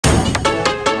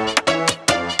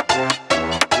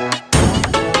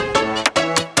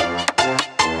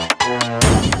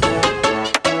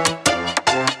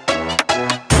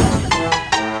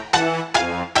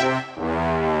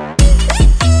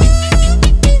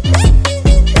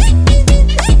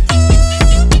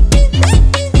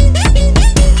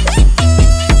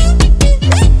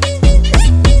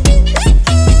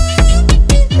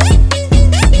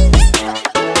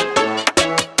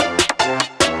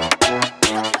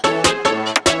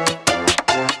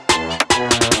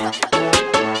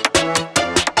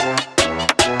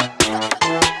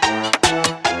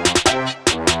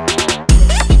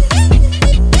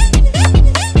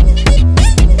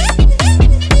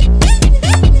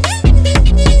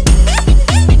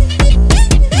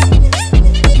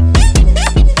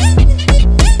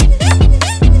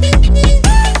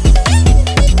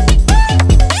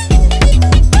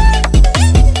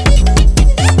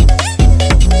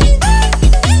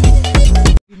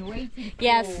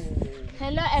Yes.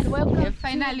 Hello and welcome.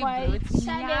 Finally brought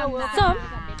So,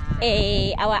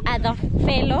 our other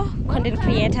fellow content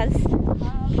creators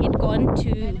had gone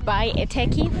to buy a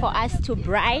turkey for us to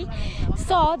braai.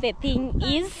 So the thing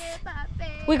is,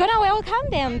 we're gonna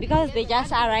welcome them because they're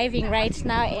just arriving right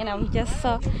now, and I'm just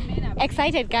so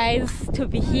excited, guys, to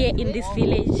be here in this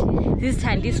village. This is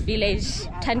Tandi's village.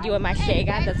 Tandiwa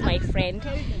Mashega, that's my friend.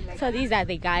 So these are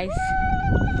the guys.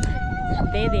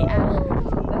 There they are.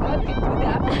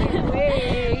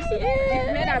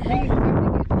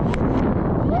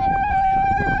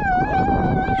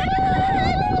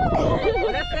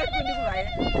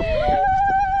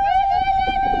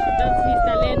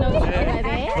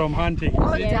 From hunting.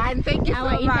 Oh, Dan, thank you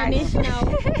Our so much. international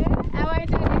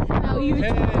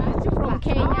YouTuber from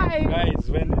Kenya.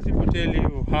 Guys, when these people tell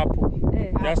you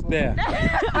hapo, just there.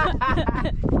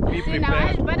 Be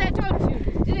prepared. But I told you,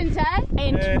 didn't I?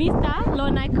 And Mr.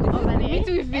 Lonak over there.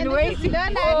 We've been waiting.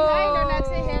 Guys,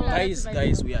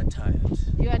 we are tired.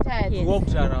 You are tired. We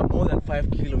walked around more than 5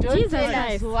 kilometers.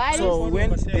 Jesus Christ. So we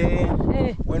went there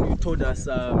when you told us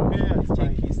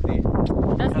Jake is there.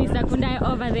 That's Mr. Kundai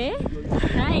over there.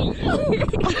 Hi.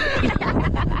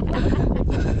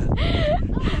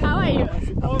 How are you?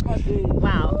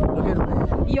 Wow.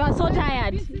 You are so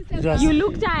tired. You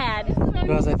look tired. It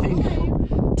was, I think,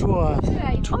 2 hours.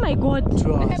 Oh my God.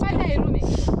 2 hours.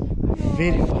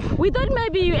 Very far. We thought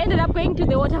maybe you ended up going to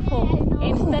the waterfall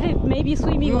and started maybe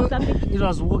swimming or something. It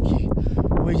was walking.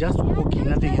 We were just walking,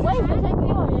 nothing else.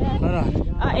 No.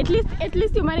 At least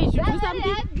you managed to do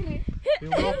something. We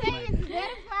walked.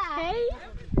 Hey.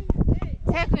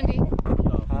 Secondly,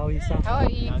 How is that? how are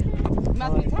you? You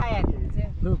must be tired.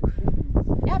 Look,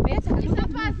 Yeah, better.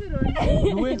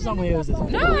 we went somewhere else. No,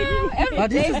 But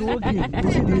this is walking. You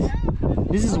see this?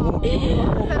 This is walking.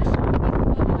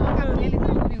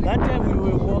 That time we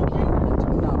were walking.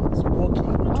 Now it's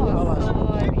walking. 2 hours.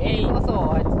 It's also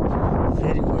hot.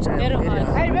 Very hot. Very hot.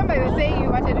 I remember you were saying you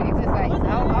wanted to exercise.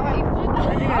 How are you?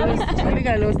 I think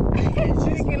I lost 3 kgs.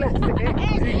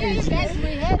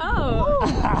 Oh.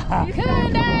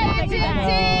 Good night,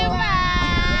 Titima.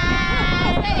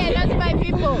 Say hello to my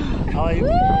people. How are you?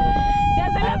 The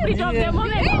celebrity of the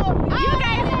moment.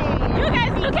 You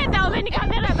guys look at how many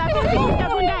cameras are facing Mr.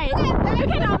 Kundai.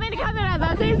 Look at how many cameras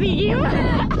are facing you.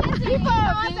 People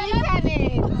of the internet.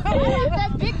 The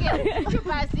biggest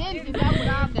YouTubers in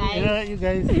Zimbabwe, guys. Yeah, you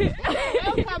guys.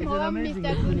 Welcome home,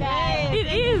 Mr. Kundai. It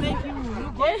is. I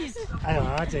hate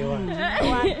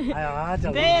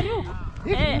you.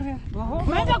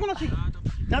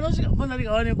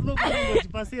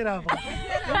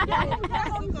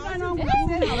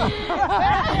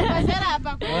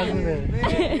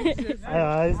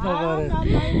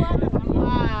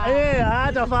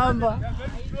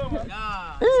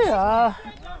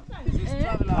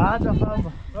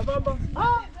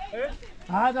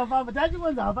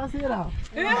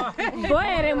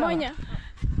 Boere monya.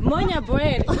 Monya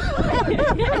boere.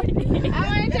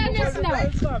 Our international.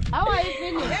 How are you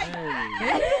feeling?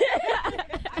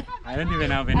 I don't even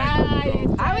have any.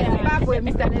 How is Zimbabwe,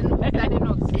 Mr. Lennox?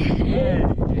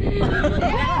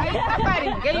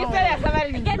 Can you say you're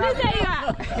suffering? Can you say you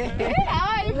are?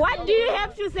 What do you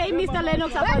have to say, Mr.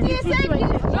 Lennox, about this situation?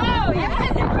 No, you're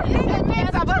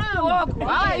supposed to walk.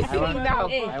 How are you feeling now?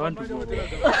 I want to go there.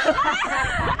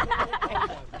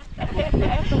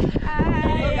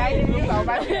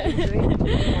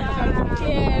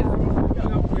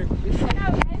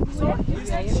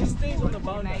 Yes. She stays on the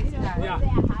boundary. Yeah.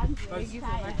 She's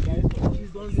on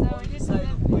this side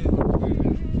of the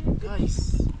Guys,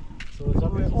 so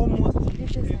we're almost.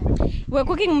 We're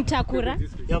cooking mtakura.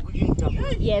 you're cooking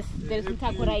mtakura. Yes, there's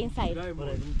mtakura inside.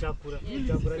 Mtakura.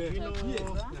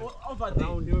 Over there.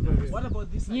 What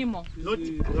about this side? Yimo. Not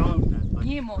round, but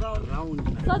Yimo. round.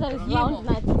 So there is ground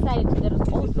nuts inside. There is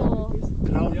also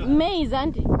Ground. maize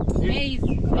and Maize.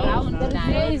 ground nuts.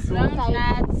 Maize. Ground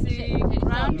nuts.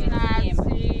 Ground nuts.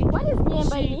 What is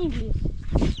nyemba in English?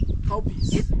 Cowpeas.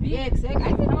 Yeah, exactly. I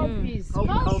think cowpeas.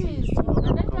 Cowpeas.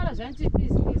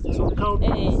 So Eh.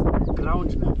 cowpeas.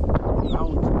 Ground nut.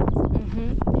 Round.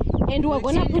 And we're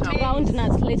gonna put ground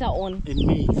nuts later on And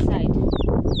maize. inside.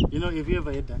 You know, have you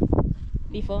ever had that?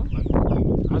 Before?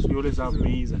 As we always have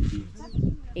maize and beans.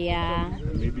 Yeah.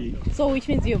 Maybe. So which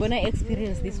means you're gonna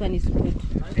experience this one is good.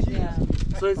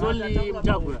 So it's only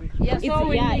mtakura.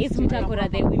 It's mtakura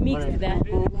there. We mixed that.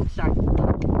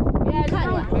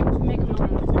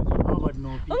 How about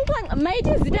no pea? Mate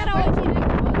is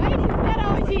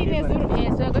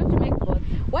Yes, we're going to make both.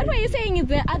 What were you saying is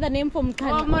the other name for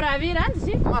Mkani? Moravira,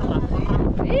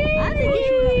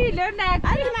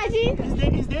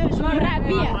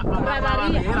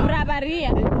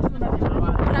 Murabaria.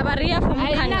 Mrabaria from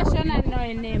Haina Mkanga. shona no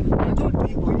name.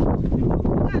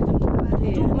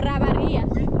 Mrabaria.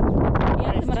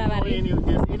 Yes, Mrabaria.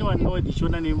 Does anyone know the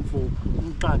Shona name for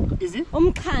Mkanga? Is it?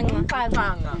 Umkanga.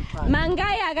 Panga.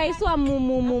 Mangaya akaiswa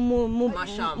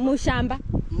mushamba.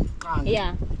 Mkanga.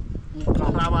 Yeah.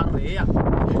 Mrabaria.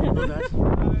 You know that?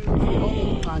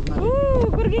 Mkanga.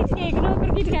 Kurgit cake, no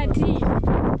kurgit kati.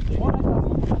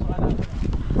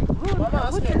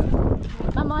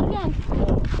 Mama Orian.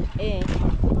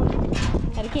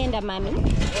 Karikenda mami.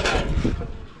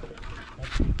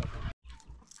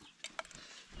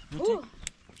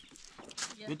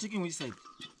 You're taking which side?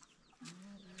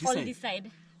 On this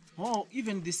side. Oh,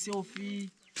 even the selfie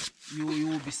you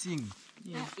will be seeing.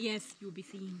 Yes, you'll be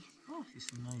seeing. Oh, it's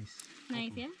nice.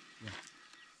 Nice, yeah?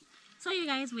 So you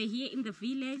guys were here in the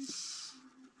village.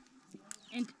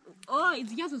 And oh,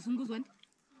 it's Yazo Zungu's one.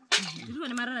 This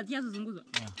one Marana Yazo Zungu's.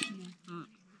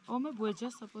 Or maybe we're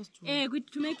just supposed to.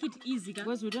 To make it easy.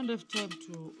 Because we don't have time to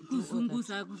do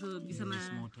Kuzunguza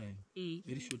Small time.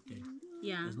 Very short time.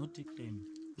 Yeah. Does not take time.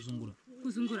 Kuzungura.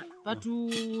 Kuzungura. but to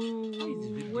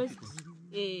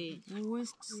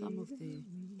waste some of the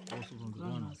Also from the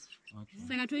runners. Okay.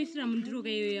 Saka toisira mundiro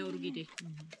kayo ya urugite.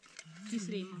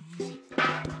 Tisire.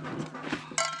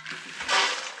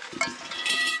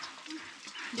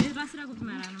 Ndezi basira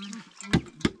kupimarana mama.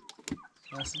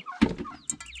 Pasi.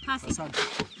 Pasi. Pasaga.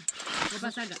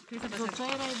 Pasaga. Pesa so pasaga.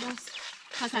 try riders.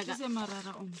 Pasaga. Say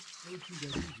marara on.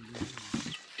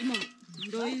 Imo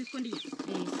ndo ikondi.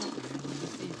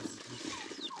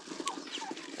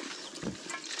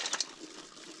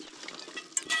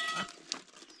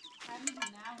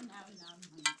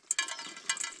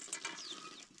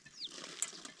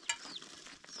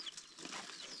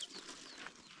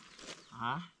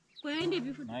 Kwa ende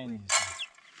bifu. 9 is.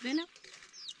 Bena.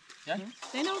 Yeah?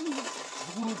 Bena ubu.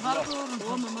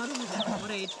 Oh mama ru.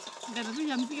 Alright. Ngaba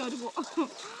tuja mpika ulipo.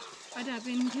 What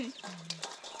happened?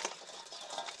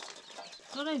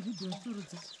 Tora video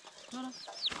turuza. Tora.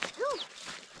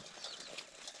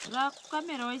 Ra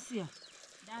camera waisia.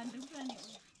 Dandu fulani.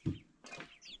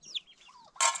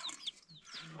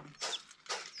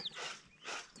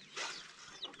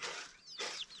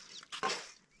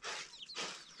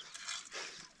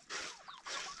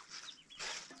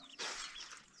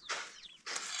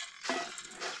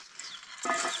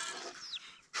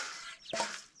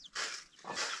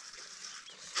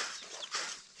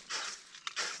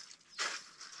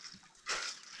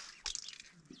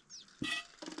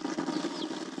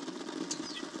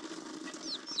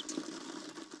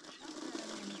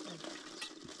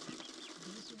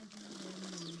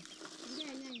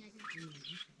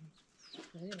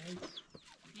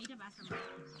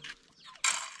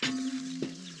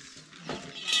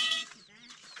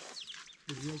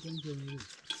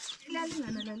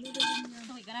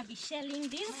 So we're gonna be shelling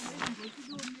this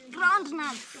ground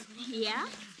nuts here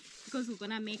because we're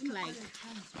gonna make like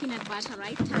peanut butter,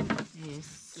 right?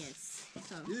 Yes. Yes.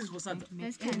 So This is Wasada.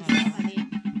 let's turn this away.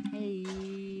 Hey.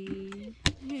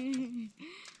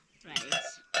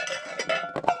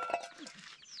 Right.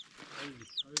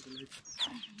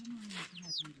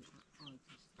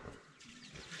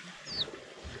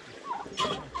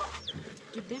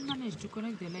 Did they manage to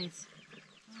connect the lights?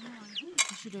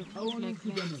 You should have put like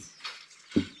lights.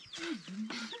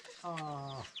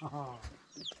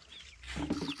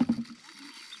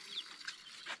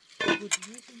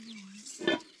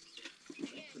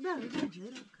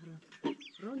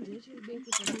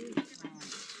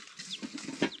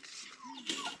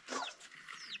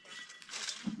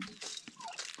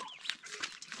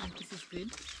 This is good.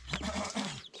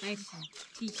 Right.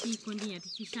 Chichi kondinya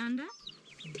tichishanda.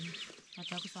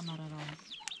 Atakusa marara.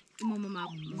 Mama.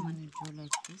 Do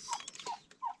like this.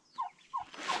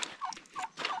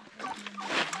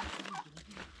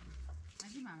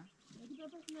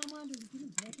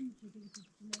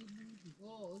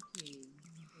 Oh, okay.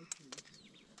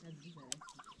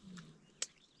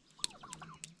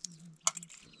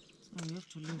 So we have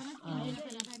to leave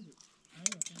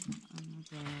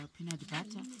the peanut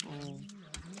butter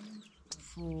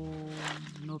for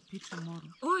nopi tomorrow.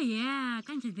 Oh yeah,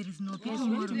 can't you, there is no Yes,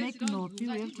 we have to make nopi.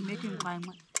 We have to make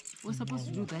mqaima. We're supposed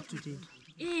to do that today.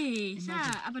 Eh,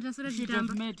 sha, abatasora We should have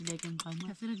kitamba. made like mqaima.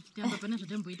 Tasora kitamba bana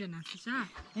zvatamboita nasi sha.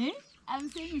 Eh? I'm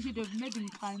saying we should have made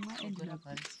mqaima and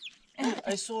nopi.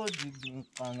 I saw the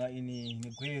Panga in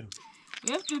Guero.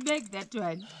 We have to make that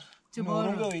one No,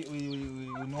 tomorrow. we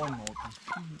know no.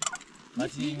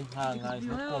 But in Hanga is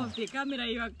not Oh, common. the camera,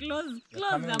 you are close.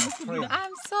 camera is frame.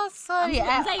 I'm so sorry.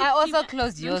 I'm I also sorry,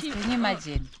 closed yours. don't you- Can you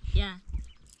imagine? Yeah.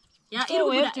 Yeah, so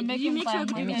we have to make him sure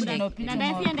fine. and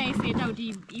I said out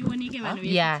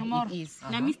Yeah, it is.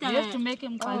 Now, Mr. We have to make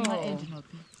him fine.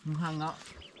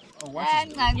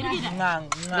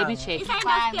 Let me check.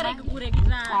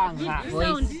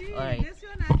 Voice. Alright.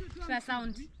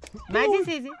 Sound. Nice,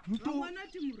 easy.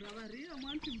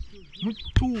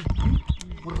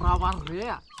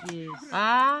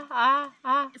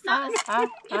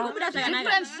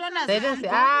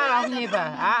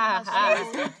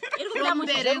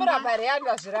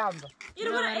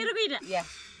 Yes.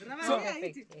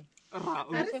 Is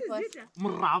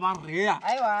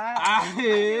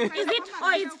it?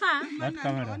 Oh, it's far. That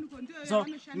camera. So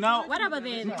now, What about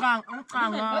the?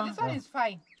 No, this one is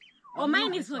fine. Oh,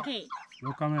 mine is okay.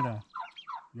 Your camera.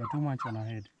 You're too much on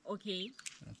ahead. Okay.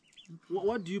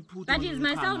 what do you put? But on is your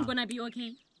my camera? sound gonna be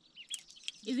okay?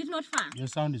 Is it not far? Your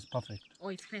sound is perfect. Oh,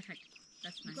 it's perfect.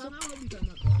 That's nice.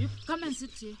 You come and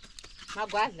sit here.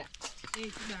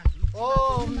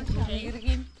 Oh,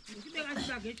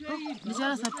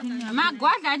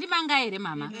 Magwadla andi mangaire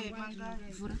mama.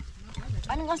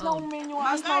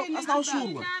 Asina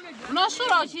ushurwa.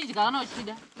 Unoshura uchidya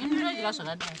unochida. Inodya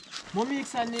zvakadai.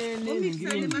 Momixa ne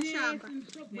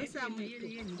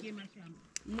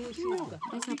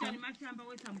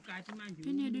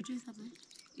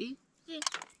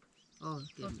Oh,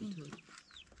 okay.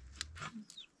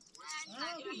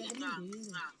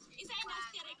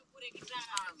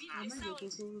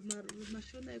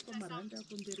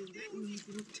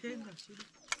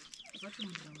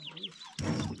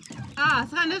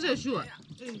 Sure.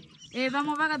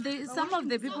 Some of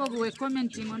the people who were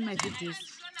commenting on my videos,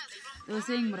 they were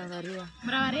saying Mravaria.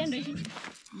 Mravaria ndo ichi?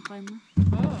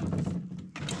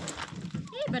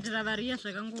 But Ravaria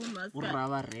zvakangoma.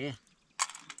 Uravaria.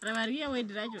 Ravaria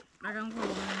wedi racho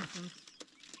rakangoma.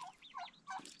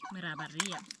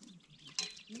 Mravaria.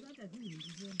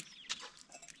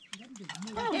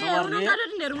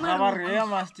 Ravaria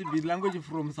must be language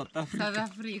from South Africa. South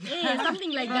Africa.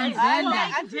 Something like that.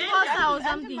 Or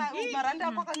something.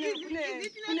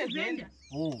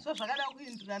 Oh. so zvakada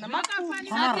kuindirana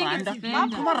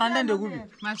Kumaranda ndekupi?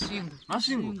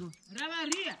 Masvingo.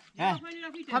 Ravaria.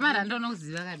 Kwamaranda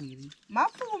unoziva kaniri.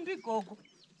 Mafumbi gogo.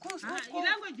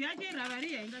 Language yacho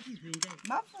Ravaria ingatizenga.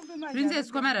 Mafumbi manje.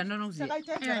 Princess kwamaranda unoziva.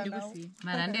 Ndikuziva.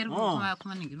 Maranda eri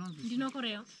kumaningi unoziva.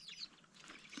 Ndinokorewa.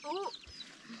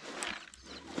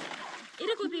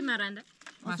 Iri kupi Maranda?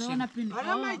 Masvingo.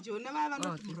 Vana majona vava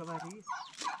vanoti Ravaria.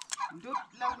 Ndo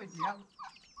language yavo.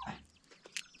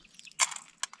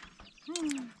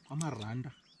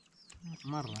 Maranda.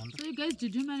 So you guys,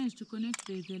 did you manage to connect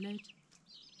the light?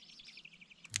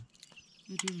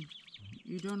 You didn't.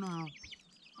 You don't know how.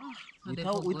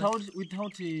 Without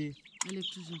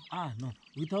electricity. No,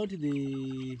 without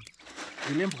the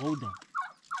lamp holder.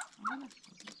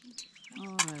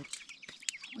 All right.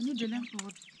 We need the lamp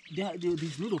holder.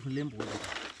 There's need of a lamp holder.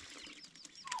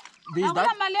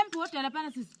 Lamp holder.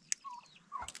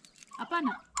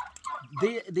 Apana.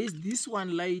 There's this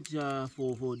one light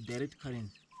for direct current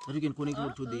that you can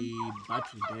connect to the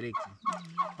battery directly.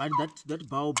 But that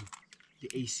bulb, the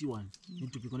AC one,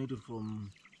 need to be connected from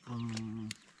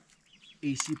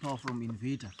AC power from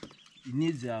inverter. It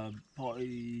needs a power. What do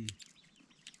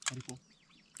you call?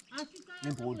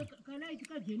 Lamp holder.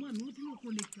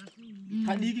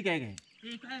 Kadiki kai.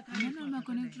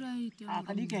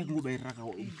 Kadiki kai kubai raka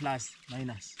plus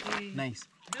minus. Nice.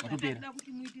 What do you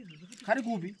Kari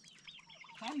kubi.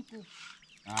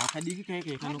 Kadiki kai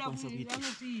can conserve.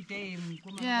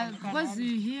 Yeah, because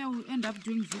here we end up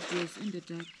doing videos in the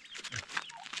dark.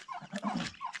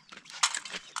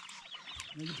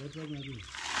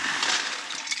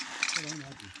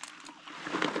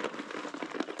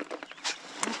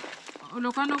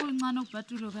 Lokano kuncane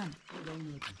ukubhathulo kana.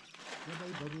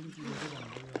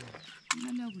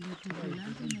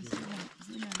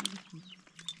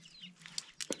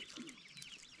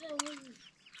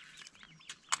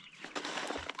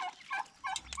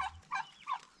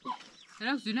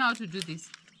 Do you know how to do this?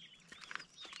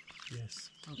 Yes.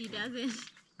 He doesn't.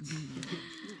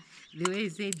 The way he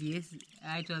said yes,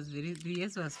 it was the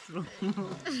yes was true.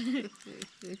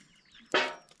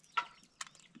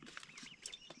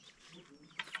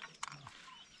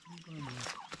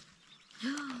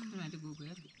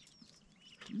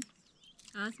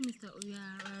 Ask Mr.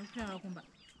 Kumba.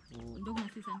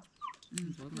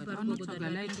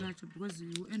 Because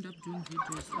you end up doing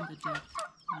videos in the dark.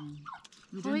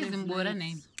 Who is Mbora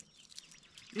name?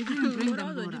 You didn't bring them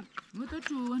Mbora. We thought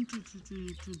you want to bring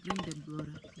them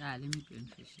Mbora. Yeah, let me bring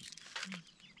fishes.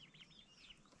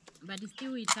 But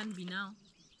still it can't be now.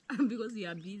 Because you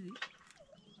are busy.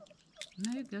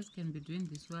 Now you guys can be doing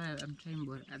this while I'm trying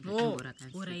Bora. Oh,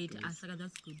 alright. Asaka,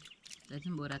 that's good. That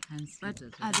Bora can't see. But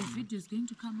the video is going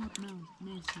to come out now,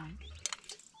 next time.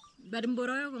 But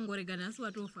Mboro Kongoregana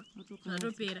Swatofa.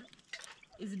 Swatopera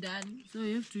is done. So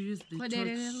you have to use the torch.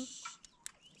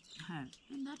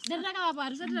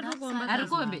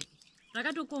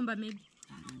 Rakatokomba maybe.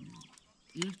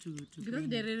 You have to because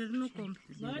there is no comb.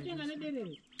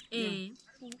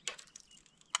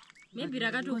 Maybe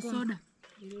rakatokomba.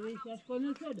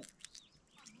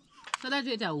 Soda to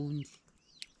eat a wound.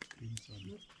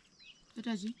 What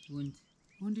is it? Wound.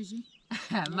 Wound.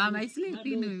 Mama is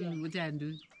sleeping. What I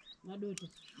do?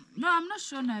 No, I'm not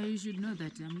Shona. You should know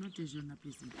that I'm not a Shona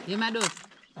person. You're my daughter.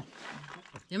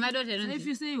 You're my daughter. So if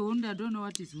you say wound, I don't know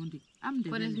what is wound. I'm the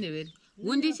one.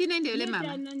 Wound is in the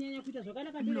mama.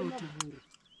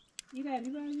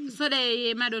 So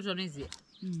the my daughter is here.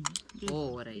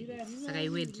 Oh, right. So I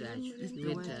wait.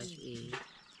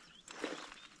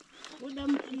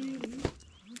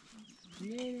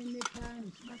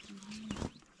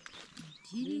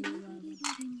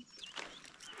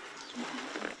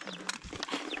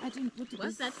 I didn't put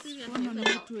What's that serious?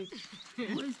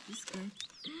 Who is this guy?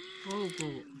 Oh.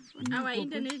 Our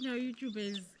international YouTuber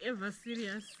is ever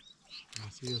serious.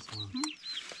 Serious one.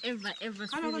 Ever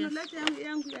serious.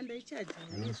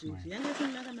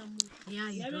 Yeah,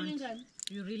 you don't.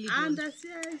 You really don't.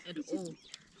 At all.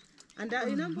 And I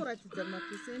number at the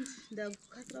percent the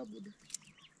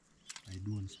I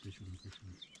do on special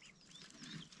occasions.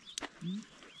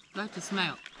 Got to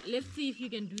smile. Let's see if you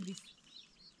can do this.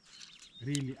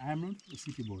 Really, I'm not a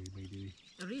city boy, by the way.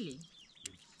 Really?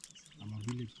 I'm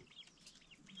a village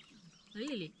boy.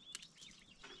 Really?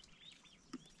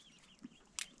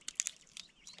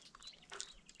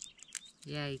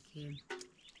 Yeah, I can.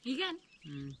 You can?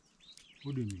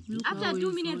 What do you mean? Look After how 2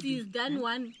 he's minutes, holding. he's done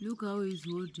one. Look how he's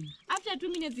holding. After 2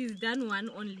 minutes, he's done one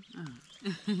only.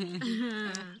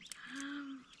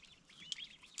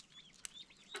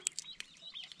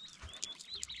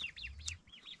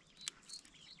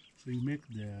 So you make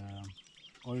the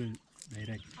oil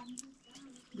direct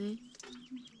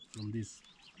from this.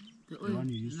 The The oil. one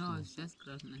you use No, to it's just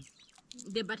groundnut.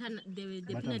 The butter, the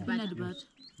Butter. peanut Peanut butter. butter.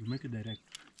 You make it direct.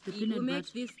 The You peanut make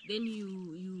butter. this, then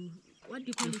you what do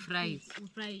you call You it? fry it. You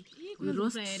fry it. We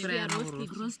roast- We fry are and roast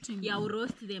roast. it. Roasting Yeah, them. we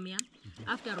roast them, yeah.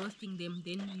 After roasting them,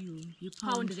 then you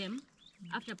pound. pound them.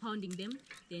 After pounding them,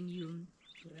 then you,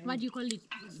 what do you call it?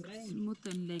 Smooth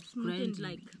and like Smoothened grinding.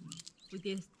 like with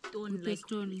a stone, With the like,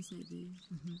 stone inside there.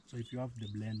 So if you have the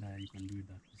blender, you can do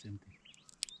that. The same thing.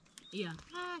 yeah.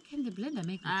 Can the blender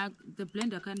make it? The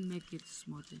blender can't make it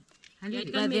smoother. Yeah, it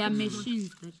can But make there are it smooth. machines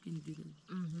that can do that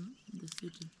in the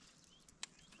city.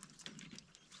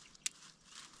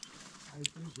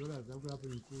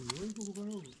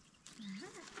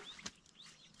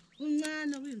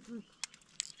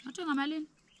 What are Malin?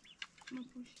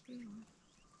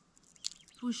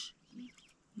 Push.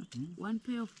 One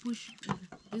pair of push.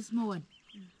 This small one.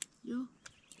 Yo.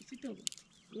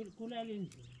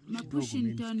 My push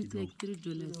in town is like $3.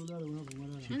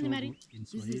 Kidogo in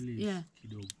Swahili is yeah.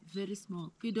 kidogo. Very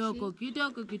small. Kidogo.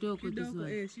 This one.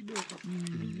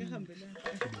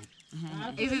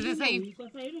 Is it the same?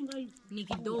 Ni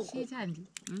kidogo.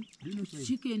 Do you know Swahili?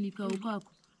 Chicken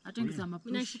ikaukako. Atengisa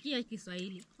mapush. Nashikia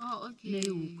Kiswahili. Oh, okay.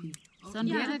 Neukwi.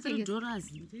 Sandi Yeah,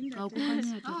 $3.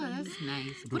 Kaukukanya. Oh, that's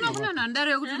nice. Kuna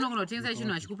ndaro yekuti unokunotenga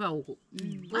chinhu achikupa huko.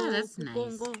 Oh, that's nice.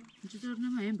 Congo. Nditorina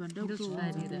mahembe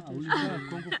ndakutowarira. Ah, will you be at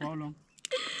Congo for how long?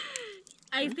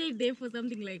 I stayed there for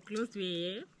something like close to a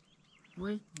year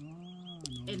Where?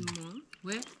 and more.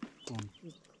 Where?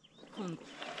 Congo.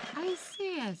 I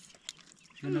see. Yes.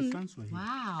 You understand Swahili?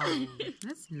 Wow,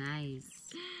 that's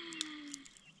nice.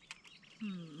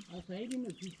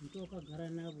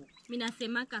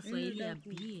 Minasema Kiswahili ya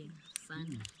bie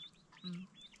sana.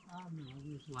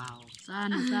 Wow.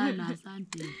 Sana,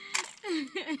 asante.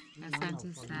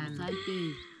 Asante sana.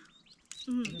 Asante.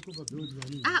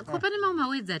 Kopane mama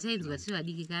wedza tainzwa tiri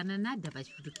vadiki kana nadha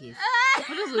pachifutukezi.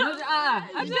 Kutozonoti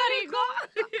atoriko.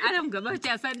 Ana mugaba kuti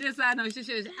asante sana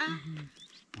ushoshoshi.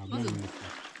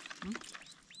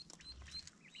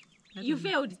 You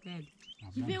failed.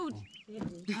 You failed.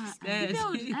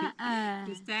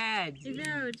 Instead. You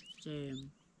failed.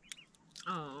 Jam.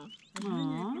 Oh.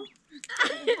 Aww.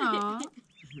 Aww.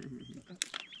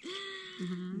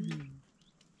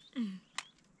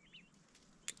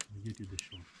 I'll get you the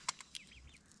shot.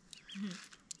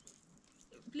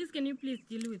 Please, can you please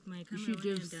deal with my You camera? should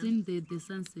when have you're seen the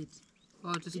sunset.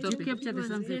 Oh, to Did stop you it. capture done? the It was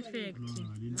sunset? perfect. No,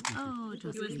 I didn't take Oh, it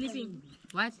was You were good. sleeping.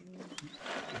 What?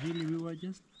 it. Really, we were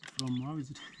just from, how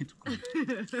is it to come?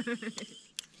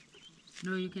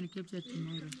 No, you can capture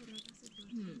tomorrow.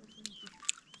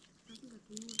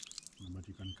 But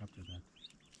you can capture that.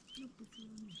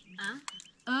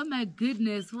 Oh my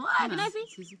goodness, what? Come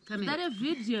Is here. that a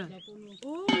video?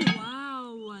 Oh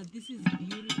wow, this is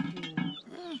beautiful.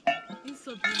 It's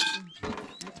so beautiful.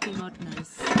 That came out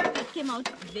nice. It came out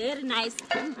very nice.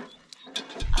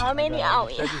 How many are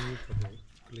we? Charging you for the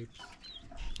clips.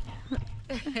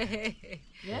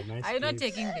 Yeah? Nice Are you not clips.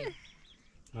 taking them?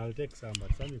 I'll take some,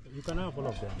 but some you can have all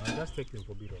of them. I'll just take them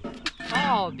for B-roll.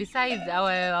 Oh, besides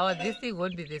our this thing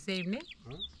won't be the same, eh?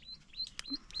 Huh?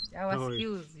 Our Oh,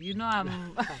 skills. You know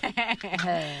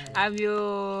I'm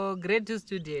your grade 2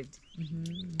 student.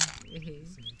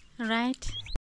 Right.